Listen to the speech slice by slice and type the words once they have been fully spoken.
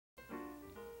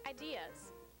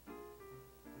Ideas.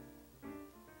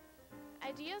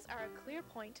 Ideas are a clear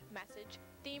point, message,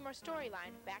 theme, or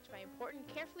storyline backed by important,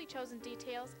 carefully chosen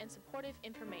details and supportive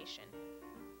information.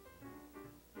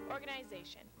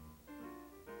 Organization.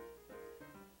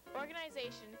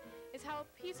 Organization is how a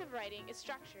piece of writing is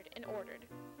structured and ordered.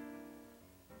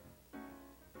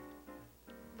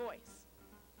 Voice.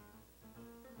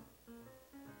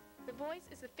 The voice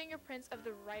is the fingerprints of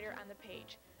the writer on the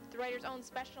page, the writer's own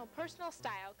special personal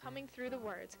style coming through the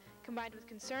words, combined with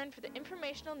concern for the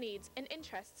informational needs and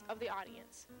interests of the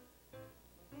audience.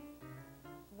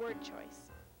 Word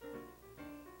choice.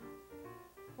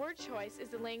 Word choice is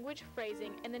the language,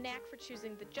 phrasing, and the knack for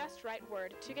choosing the just right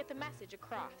word to get the message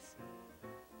across.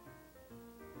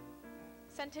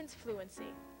 Sentence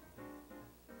fluency.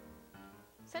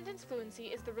 Sentence fluency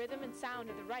is the rhythm and sound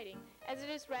of the writing as it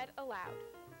is read aloud.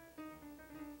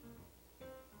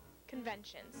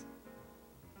 Conventions.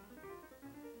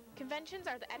 Conventions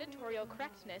are the editorial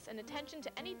correctness and attention to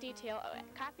any detail a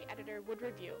copy editor would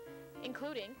review,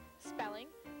 including spelling,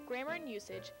 grammar and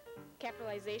usage,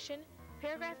 capitalization,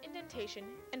 paragraph indentation,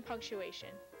 and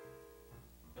punctuation.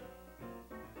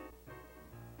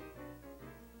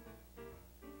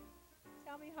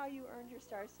 Tell me how you earned your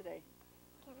stars today.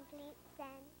 Complete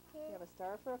sentence. You have a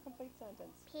star for a complete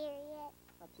sentence. Period.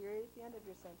 A period at the end of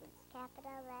your sentence.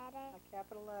 Capital letter. A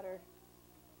capital letter.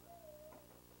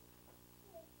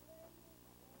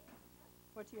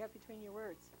 What do you have between your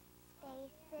words?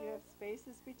 Spaces. You have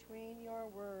spaces between your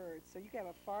words. So you have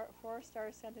a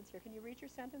four-star sentence here. Can you read your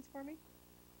sentence for me?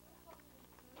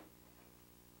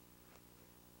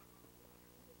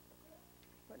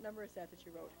 What number is that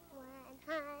you wrote?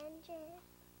 101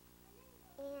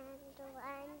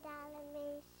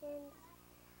 Dalmatians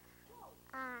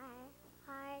are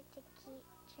hard to keep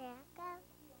track of.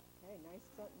 Okay, nice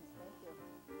sentence. Thank you.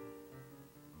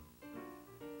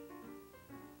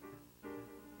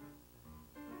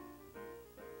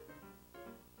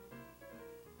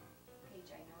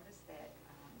 Paige, I noticed that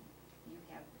you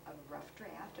have a rough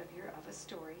draft of a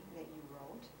story that you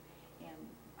wrote, and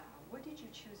what did you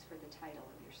choose for the title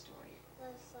of your story?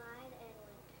 The Slide in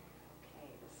Winter. Okay,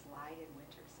 The Slide in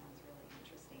Winter sounds really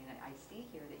interesting, and I see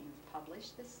here that you've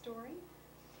published this story,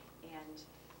 and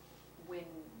when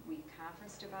we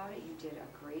conferenced about it, you did a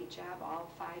great job. All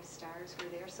 5 stars were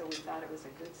there, so we thought it was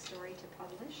a good story to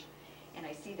publish. And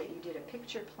I see that you did a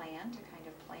picture plan to kind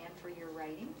of plan for your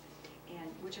writing. And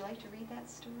would you like to read that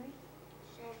story?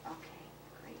 Sure. Okay,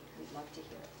 great. We'd love to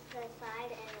hear it. The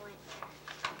Slide in Winter.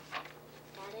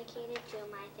 Dedicated to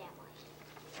my family.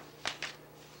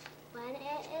 When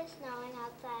it is snowing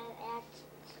outside at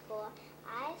school,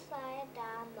 I slide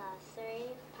down the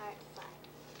 3-part slide.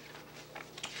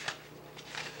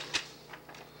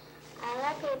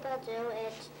 Other people do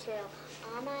it too.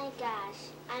 Oh my gosh.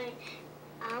 I mean,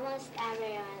 almost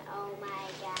everyone. Oh my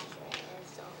gosh, it is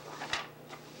so fun.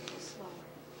 Slower.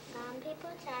 Some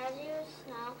people charge you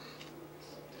snow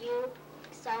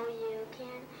so you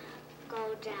can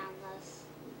go down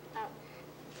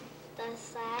the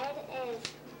slide is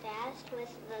fast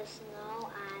with the snow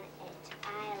on it.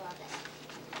 I love it.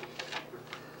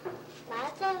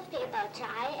 Lots of people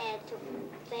try it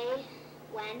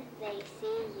when they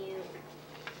see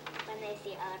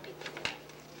other people do it.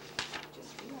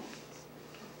 Just relax.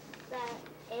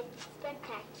 It's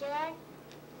spectacular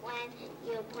when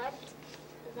you put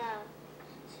the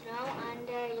snow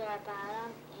under your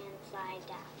bottom and slide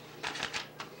down.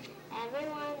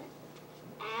 Everyone,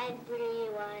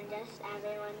 just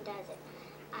everyone does it.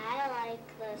 I like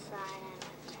the slide in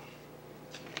winter.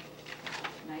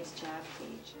 Nice job,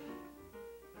 Paige.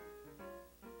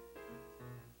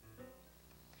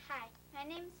 Hi, my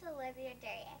name is Olivia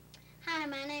Derrier. Hi,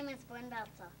 my name is Gwen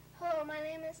Belzel. Hello, my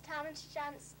name is Thomas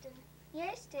Johnston. We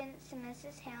are students in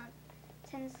Mrs.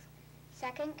 Hamilton's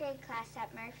 2nd grade class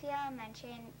at Murphy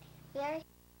Elementary, and we are here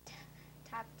to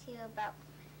talk to you about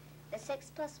the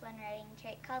 6+1 writing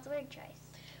trait called word choice.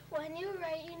 When you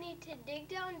write, you need to dig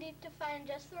down deep to find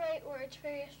just the right words for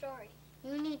your story.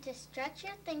 You need to stretch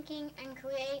your thinking and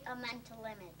create a mental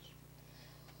image.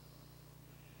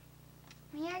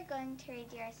 We are going to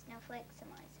read your snowflake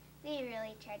similes. We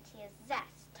really tried to use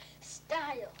zest,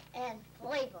 Style, and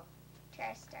flavor to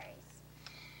our stories.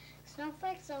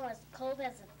 Snowflakes are as cold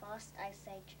as the frost ice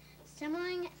age,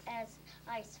 simmering as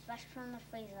ice fresh from the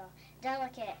freezer,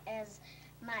 delicate as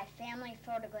my family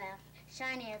photograph,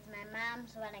 shiny as my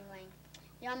mom's wedding ring,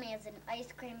 yummy as an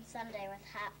ice cream sundae with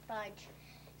hot fudge,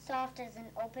 soft as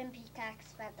an open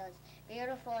peacock's feathers,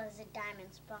 beautiful as a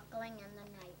diamond sparkling in the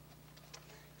night.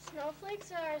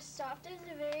 snowflakes are as soft as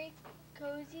a very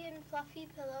cozy and fluffy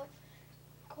pillow,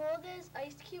 cold as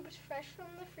ice cubes fresh from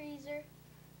the freezer,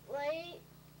 light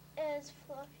as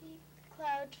fluffy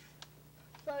clouds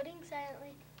floating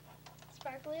silently,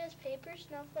 sparkly as paper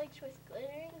snowflakes with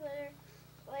glittering glitter,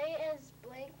 white as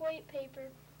blank white paper,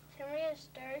 shimmery as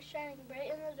stars shining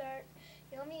bright in the dark,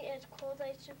 yummy as cold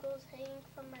icicles hanging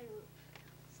from my roof.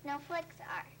 Snowflakes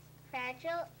are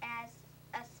fragile as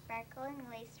a sparkling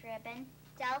lace ribbon,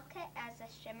 delicate as a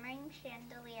shimmering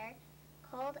chandelier,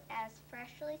 cold as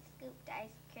freshly scooped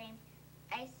ice cream,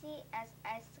 icy as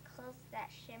icicles that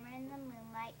shimmer in the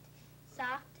moonlight,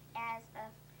 soft as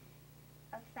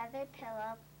a feathered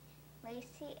pillow,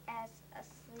 lacy as a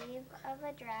sleeve of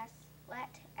a dress,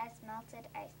 wet as melted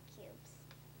ice cubes.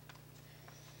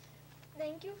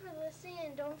 Thank you for listening,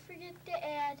 and don't forget to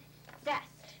add Zest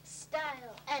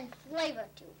style and flavor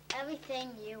to everything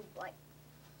you like.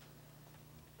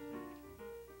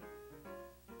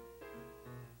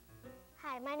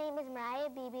 Hi, my name is Mariah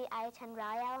Beebe. I attend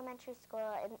Raleigh Elementary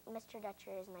School, and Mr.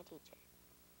 Dutcher is my teacher.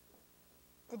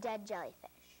 The dead jellyfish.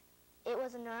 It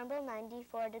was a normal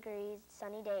 94 degrees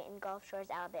sunny day in Gulf Shores,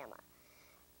 Alabama.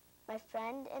 My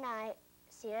friend and I,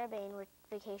 Sierra Bain, were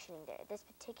vacationing there. This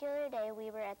particular day,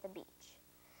 we were at the beach.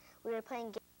 We were playing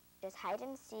games such as hide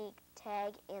and seek,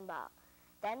 tag, and ball.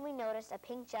 Then we noticed a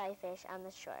pink jellyfish on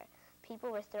the shore.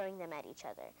 People were throwing them at each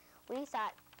other. We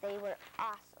thought they were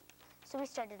awesome, so we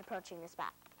started approaching the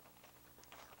spot.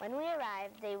 When we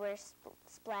arrived, they were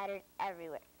splattered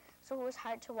everywhere, so it was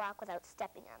hard to walk without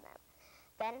stepping on them.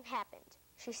 Then it happened.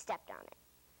 She stepped on it.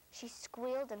 She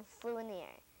squealed and flew in the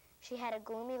air. She had a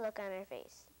gloomy look on her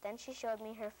face. Then she showed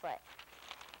me her foot.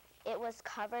 It was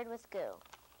covered with goo.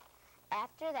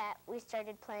 After that, we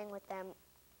started playing with them.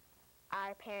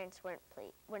 Our parents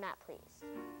were not pleased.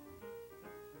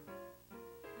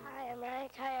 Hi, I'm Ryan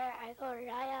Tyler. I go to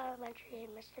Rye Elementary in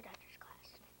Mr. Dutcher's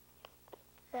class.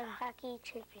 The hockey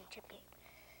championship game.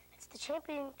 It's the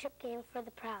championship game for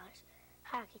the Prowlers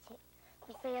hockey team.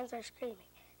 The fans are screaming,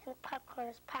 and the popcorn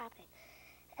is popping,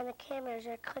 and the cameras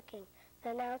are clicking.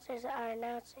 The announcers are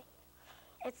announcing.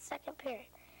 It's second period,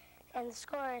 and the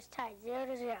score is tied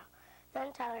 0-0.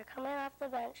 Then Tyler, coming off the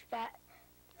bench, got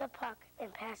the puck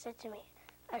and passed it to me.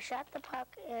 I shot the puck,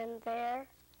 and there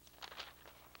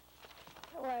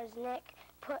was Nick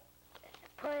put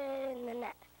it in the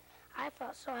net. I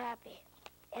felt so happy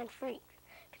and freaked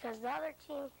because the other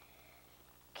team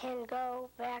can go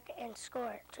back and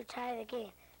score to tie the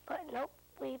game. But nope,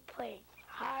 we played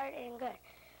hard and good.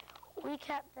 We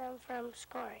kept them from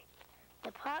scoring.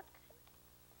 The puck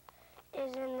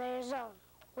is in their zone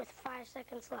with 5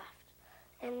 seconds left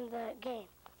in the game.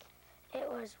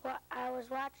 I was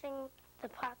watching the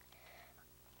puck.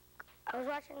 I was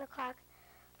watching the clock.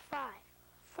 5,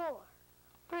 4,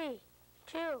 3,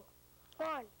 2, 1.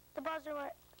 The buzzer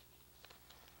went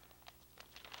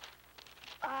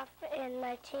off and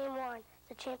my team won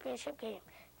the championship game.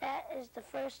 That is the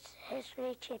first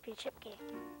history championship game.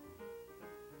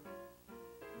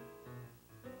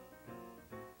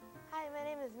 Hi, my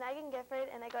name is Megan Gifford,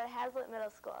 and I go to Hazlitt Middle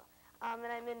School, and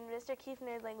I'm in Mr.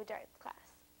 Kiefner's language arts class.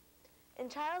 In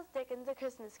Charles Dickens' A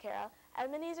Christmas Carol,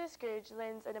 Ebenezer Scrooge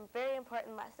learns a very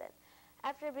important lesson.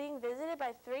 After being visited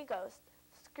by 3 ghosts,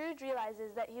 Scrooge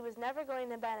realizes that he was never going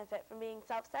to benefit from being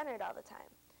self-centered all the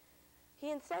time. He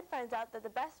instead finds out that the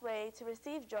best way to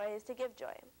receive joy is to give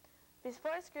joy.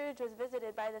 Before Scrooge was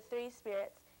visited by the 3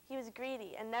 spirits, he was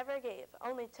greedy and never gave,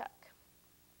 only took.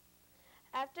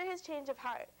 After his change of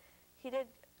heart, he did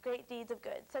great deeds of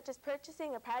good, such as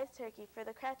purchasing a prize turkey for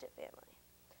the Cratchit family.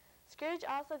 Scrooge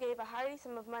also gave a hearty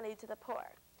sum of money to the poor.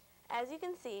 As you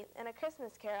can see, in A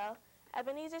Christmas Carol,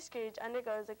 Ebenezer Scrooge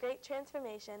undergoes a great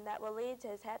transformation that will lead to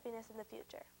his happiness in the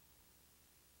future.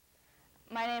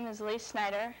 My name is Lee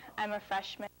Snyder. I'm a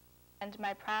freshman, and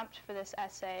my prompt for this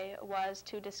essay was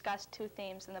to discuss 2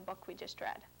 themes in the book we just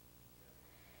read.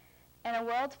 In a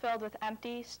world filled with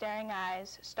empty, staring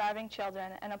eyes, starving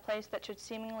children, and a place that should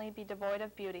seemingly be devoid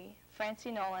of beauty,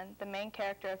 Francie Nolan, the main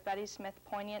character of Betty Smith's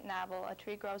poignant novel, A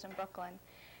Tree Grows in Brooklyn,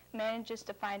 manages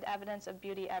to find evidence of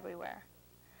beauty everywhere.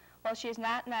 While she is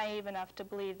not naive enough to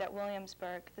believe that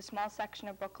Williamsburg, the small section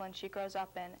of Brooklyn she grows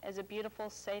up in, is a beautiful,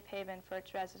 safe haven for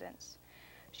its residents,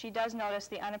 she does notice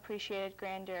the unappreciated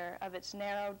grandeur of its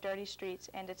narrow, dirty streets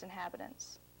and its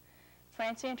inhabitants.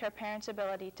 Francie and her parents'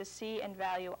 ability to see and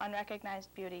value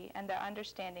unrecognized beauty and their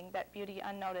understanding that beauty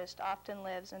unnoticed often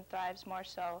lives and thrives more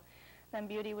so than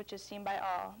beauty which is seen by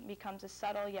all becomes a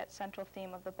subtle yet central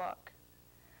theme of the book.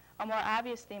 A more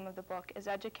obvious theme of the book is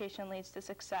education leads to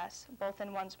success, both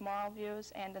in one's moral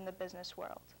views and in the business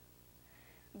world.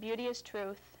 Beauty is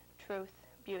truth, truth,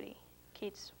 beauty.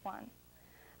 Keats 1.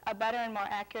 A better and more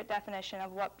accurate definition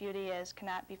of what beauty is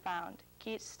cannot be found.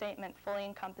 Keats' statement fully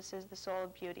encompasses the soul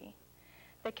of beauty.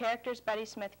 The characters Betty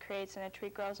Smith creates in A Tree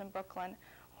Grows in Brooklyn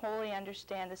wholly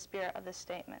understand the spirit of this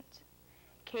statement.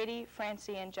 Katie,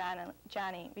 Francie, and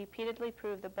Johnny repeatedly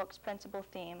prove the book's principal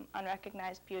theme,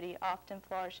 unrecognized beauty, often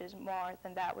flourishes more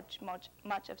than that which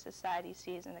much of society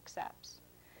sees and accepts.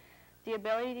 The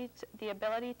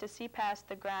ability to see past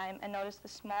the grime and notice the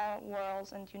small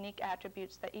whirls and unique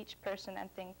attributes that each person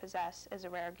and thing possess is a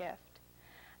rare gift.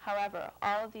 However,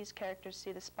 all of these characters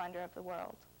see the splendor of the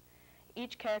world.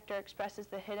 Each character expresses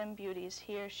the hidden beauties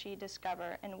he or she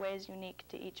discover in ways unique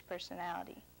to each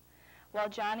personality. While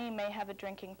Johnny may have a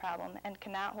drinking problem and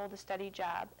cannot hold a steady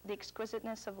job, the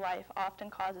exquisiteness of life often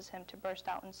causes him to burst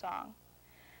out in song.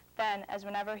 Then, as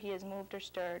whenever he is moved or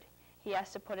stirred, he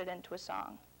has to put it into a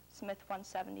song. Smith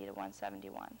 170 to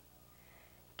 171.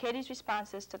 Katie's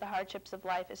responses to the hardships of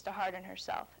life is to harden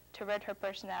herself, to rid her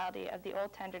personality of the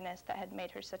old tenderness that had made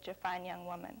her such a fine young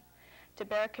woman, to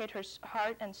barricade her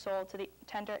heart and soul to the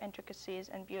tender intricacies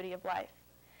and beauty of life.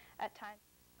 At times,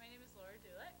 my name is Laura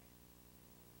Dulick.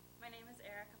 My name is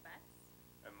Erica Betts.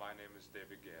 And my name is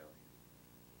David Gailey.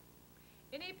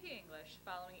 In AP English,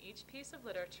 following each piece of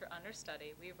literature under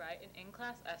study, we write an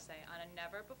in-class essay on a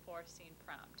never-before-seen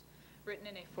prompt, written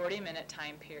in a 40-minute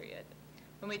time period.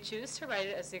 When we choose to write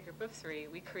it as a group of 3,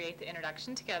 we create the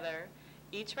introduction together,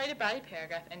 each write a body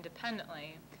paragraph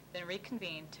independently, then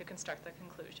reconvene to construct the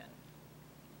conclusion.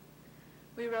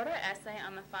 We wrote our essay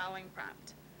on the following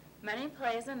prompt. Many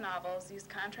plays and novels use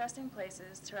contrasting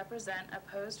places to represent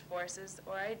opposed forces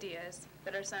or ideas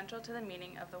that are central to the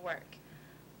meaning of the work.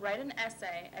 Write an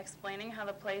essay explaining how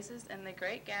the places in The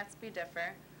Great Gatsby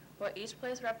differ, what each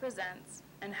place represents,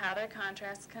 and how their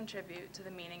contrasts contribute to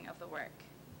the meaning of the work.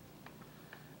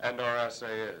 And our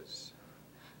essay is,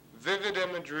 vivid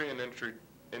imagery and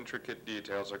intricate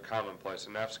details are commonplace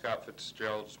in F. Scott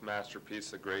Fitzgerald's masterpiece,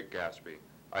 The Great Gatsby.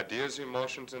 Ideas,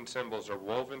 emotions, and symbols are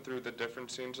woven through the different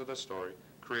scenes of the story,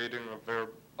 creating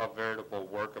a veritable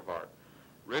work of art.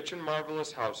 Rich and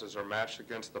marvelous houses are matched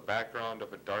against the background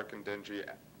of a dark and dingy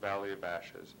valley of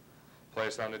ashes.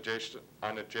 Placed on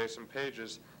adjacent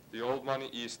pages, the old money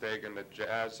East Egg and the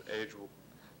Jazz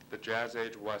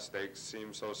Age West Egg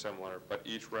seem so similar, but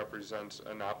each represents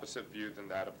an opposite view than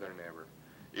that of their neighbor.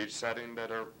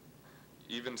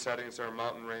 Even settings that are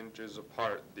mountain ranges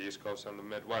apart, the East Coast and the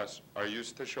Midwest, are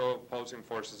used to show opposing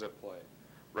forces at play,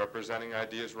 representing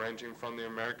ideas ranging from the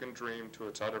American dream to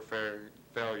its utter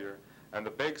failure, and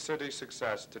the big city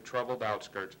success to troubled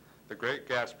outskirts. The Great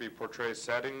Gatsby portrays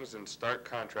settings in stark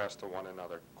contrast to one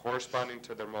another, corresponding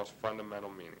to their most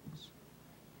fundamental meanings.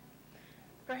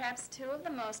 Perhaps 2 of the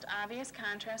most obvious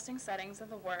contrasting settings of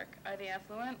the work are the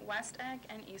affluent West Egg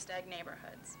and East Egg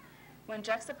neighborhoods. When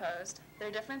juxtaposed,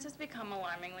 their differences become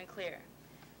alarmingly clear.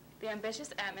 The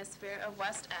ambitious atmosphere of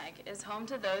West Egg is home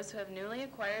to those who have newly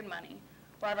acquired money,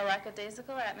 while the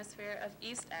lackadaisical atmosphere of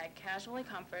East Egg casually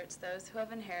comforts those who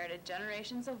have inherited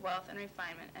generations of wealth and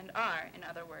refinement and are, in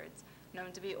other words,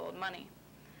 known to be old money.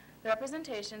 The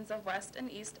representations of West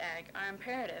and East Egg are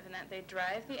imperative in that they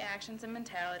drive the actions and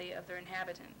mentality of their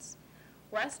inhabitants.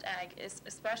 West Egg is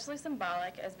especially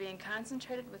symbolic as being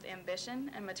concentrated with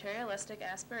ambition and materialistic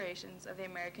aspirations of the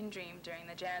American dream during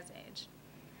the Jazz Age.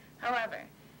 However,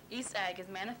 East Egg is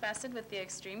manifested with the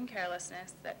extreme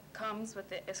carelessness that comes with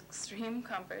the extreme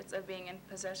comforts of being in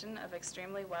possession of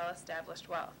extremely well-established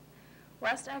wealth.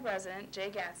 West Egg resident Jay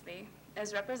Gatsby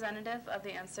is representative of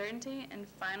the uncertainty in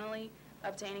finally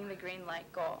obtaining the green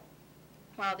light goal,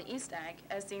 while the East Egg,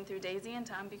 as seen through Daisy and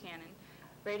Tom Buchanan,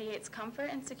 radiates comfort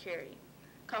and security,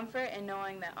 comfort in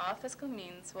knowing that all fiscal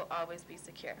means will always be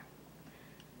secure.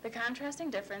 The contrasting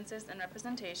differences and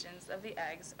representations of the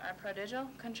eggs are prodigal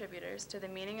contributors to the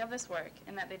meaning of this work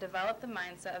in that they develop the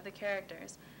mindset of the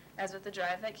characters, as with the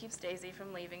drive that keeps Daisy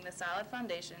from leaving the solid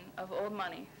foundation of old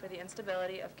money for the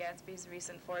instability of Gatsby's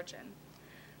recent fortune.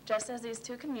 Just as these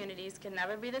 2 communities can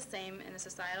never be the same in a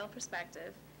societal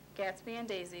perspective, Gatsby and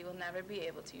Daisy will never be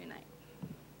able to unite.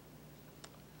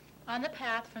 On the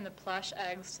path from the plush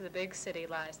eggs to the big city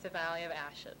lies the Valley of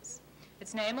Ashes.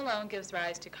 Its name alone gives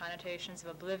rise to connotations of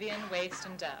oblivion, waste,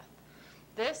 and death.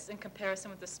 This, in comparison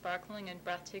with the sparkling and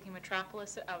breathtaking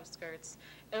metropolis at outskirts,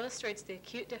 illustrates the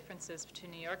acute differences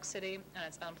between New York City and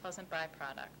its unpleasant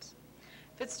byproduct.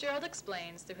 Fitzgerald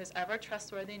explains through his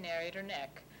ever-trustworthy narrator,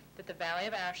 Nick, that the Valley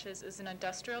of Ashes is an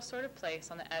industrial sort of place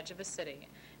on the edge of a city,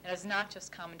 and is not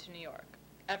just common to New York.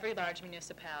 Every large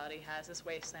municipality has this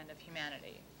wasteland of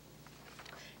humanity.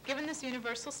 Given this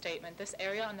universal statement, this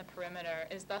area on the perimeter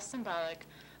is thus symbolic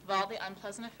of all the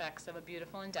unpleasant effects of a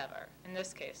beautiful endeavor, in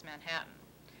this case, Manhattan.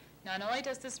 Not only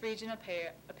does this region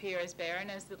appear as barren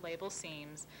as the label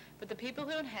seems, but the people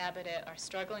who inhabit it are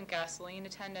struggling gasoline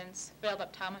attendants, failed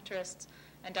optometrists,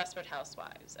 and desperate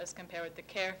housewives, as compared with the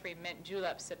carefree mint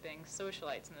julep-sipping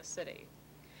socialites in the city.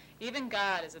 Even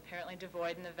God is apparently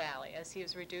devoid in the valley, as he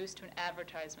is reduced to an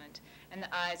advertisement in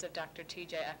the eyes of Dr.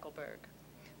 T.J. Eckelberg.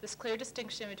 This clear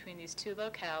distinction between these two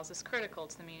locales is critical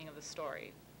to the meaning of the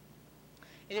story.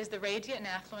 It is the radiant and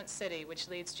affluent city which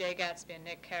leads Jay Gatsby and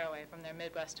Nick Carraway from their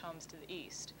Midwest homes to the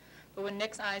east. But when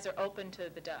Nick's eyes are opened to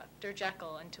the Dr.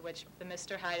 Jekyll into which the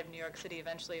Mr. Hyde of New York City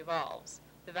eventually evolves,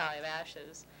 the Valley of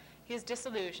Ashes, he is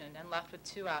disillusioned and left with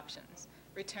two options: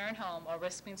 return home or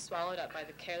risk being swallowed up by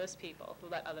the careless people who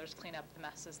let others clean up the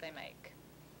messes they make.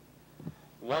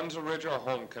 One's original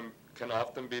home can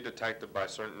often be detected by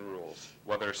certain rules.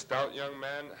 Whether a stout young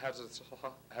man has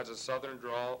a southern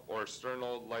drawl or a stern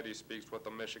old lady speaks with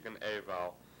a Michigan A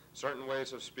vowel, certain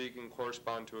ways of speaking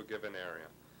correspond to a given area.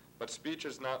 But speech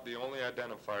is not the only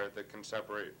identifier that can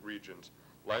separate regions.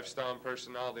 Lifestyle and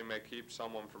personality may keep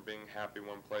someone from being happy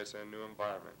when placed in a new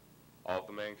environment. All of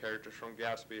the main characters from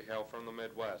Gatsby hail from the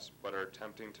Midwest, but are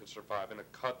attempting to survive in a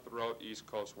cutthroat East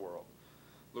Coast world.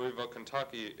 Louisville,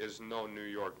 Kentucky is no New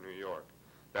York, New York.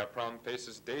 That problem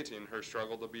faces Daisy in her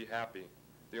struggle to be happy.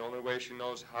 The only way she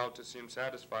knows how to seem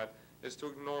satisfied is to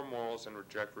ignore morals and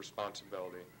reject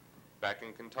responsibility. Back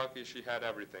in Kentucky, she had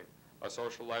everything: a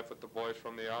social life with the boys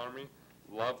from the Army,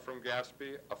 love from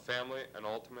Gatsby, a family, and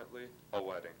ultimately, a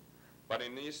wedding. But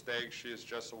in East Egg, she is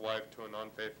just a wife to an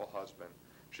unfaithful husband.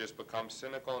 She has become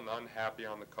cynical and unhappy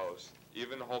on the coast,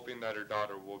 even hoping that her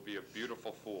daughter will be a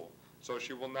beautiful fool, so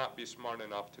she will not be smart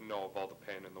enough to know of all the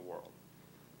pain in the world.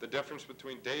 The difference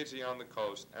between Daisy on the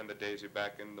coast and the Daisy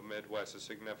back in the Midwest is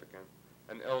significant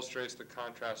and illustrates the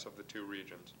contrast of the two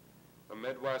regions. The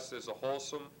Midwest is a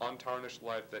wholesome, untarnished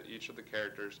life that each of the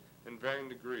characters, in varying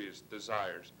degrees,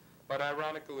 desires, but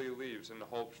ironically leaves in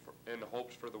hopes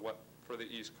for the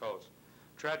East Coast.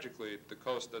 Tragically, the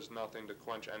coast does nothing to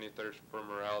quench any thirst for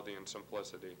morality and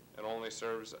simplicity. It only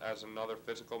serves as another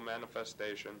physical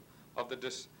manifestation of the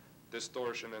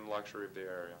distortion and luxury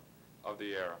of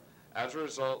the era. As a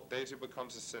result, Daisy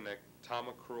becomes a cynic, Tom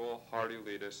a cruel, hardy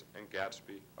elitist, and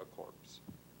Gatsby a corpse.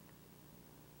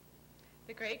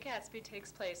 The Great Gatsby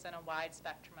takes place on a wide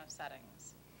spectrum of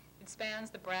settings. It spans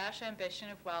the brash ambition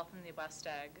of wealth in the West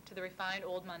Egg to the refined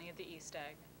old money of the East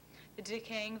Egg. The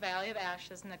decaying Valley of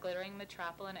Ashes and the glittering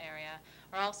metropolitan area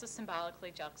are also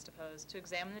symbolically juxtaposed to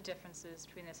examine the differences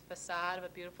between this facade of a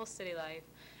beautiful city life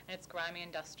and its grimy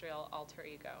industrial alter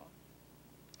ego.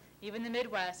 Even the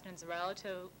Midwest in its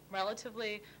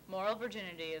relatively moral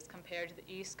virginity is compared to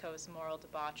the East Coast's moral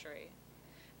debauchery.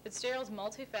 Fitzgerald's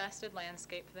multifaceted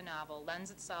landscape for the novel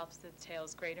lends itself to the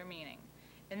tale's greater meaning.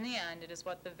 In the end, it is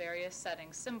what the various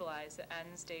settings symbolize that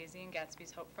ends Daisy and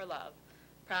Gatsby's hope for love,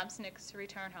 prompts Nick to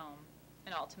return home,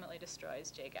 and ultimately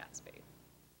destroys Jay Gatsby.